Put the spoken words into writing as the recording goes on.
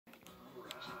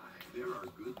There are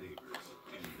good neighbors,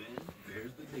 and then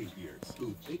there's the Napiers,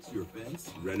 who fix your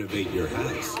fence, renovate your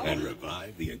house, and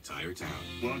revive the entire town.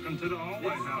 Welcome to the hallway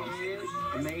house.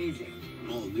 Amazing.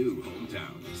 All new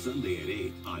Hometown, Sunday at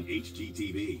 8 on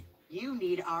HGTV. You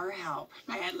need our help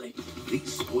badly.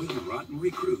 These spoiled, rotten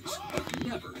recruits have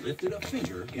never lifted a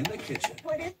finger in the kitchen.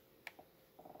 What is?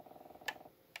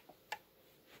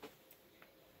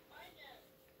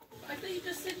 I thought you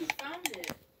just said you found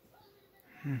it.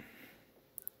 And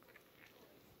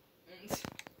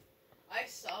I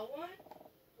saw one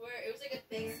where it was like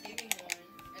a Thanksgiving one,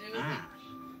 and it was like,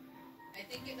 I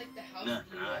think it like the house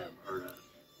blew up. Heard of.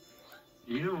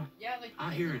 You know, Yeah, like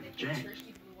I hear think, it, like, Jack. the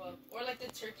turkey blew up, or like the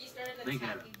turkey started They attacking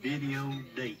got a him or video something.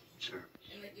 date service.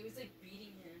 And like it was like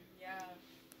beating him. Yeah.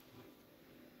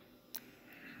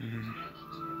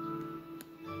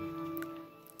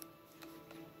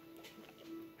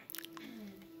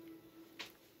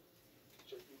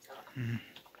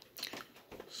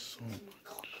 So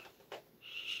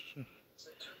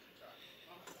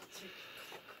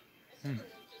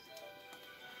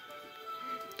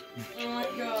Oh my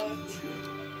god.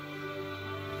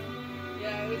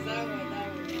 Yeah, it was that one.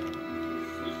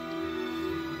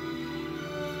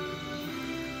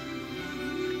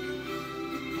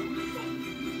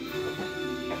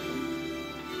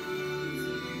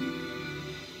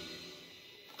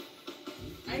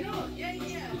 I know, yeah. Is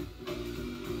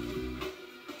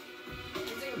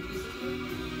it abusive?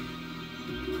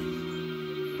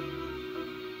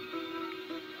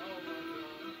 Oh my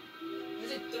god.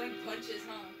 Was it throwing punches,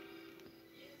 huh?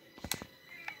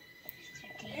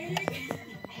 Okay,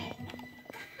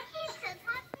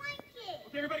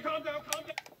 everybody calm down, calm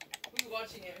down. Who's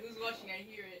watching it? I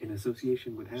hear it. In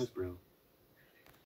association with Hasbro,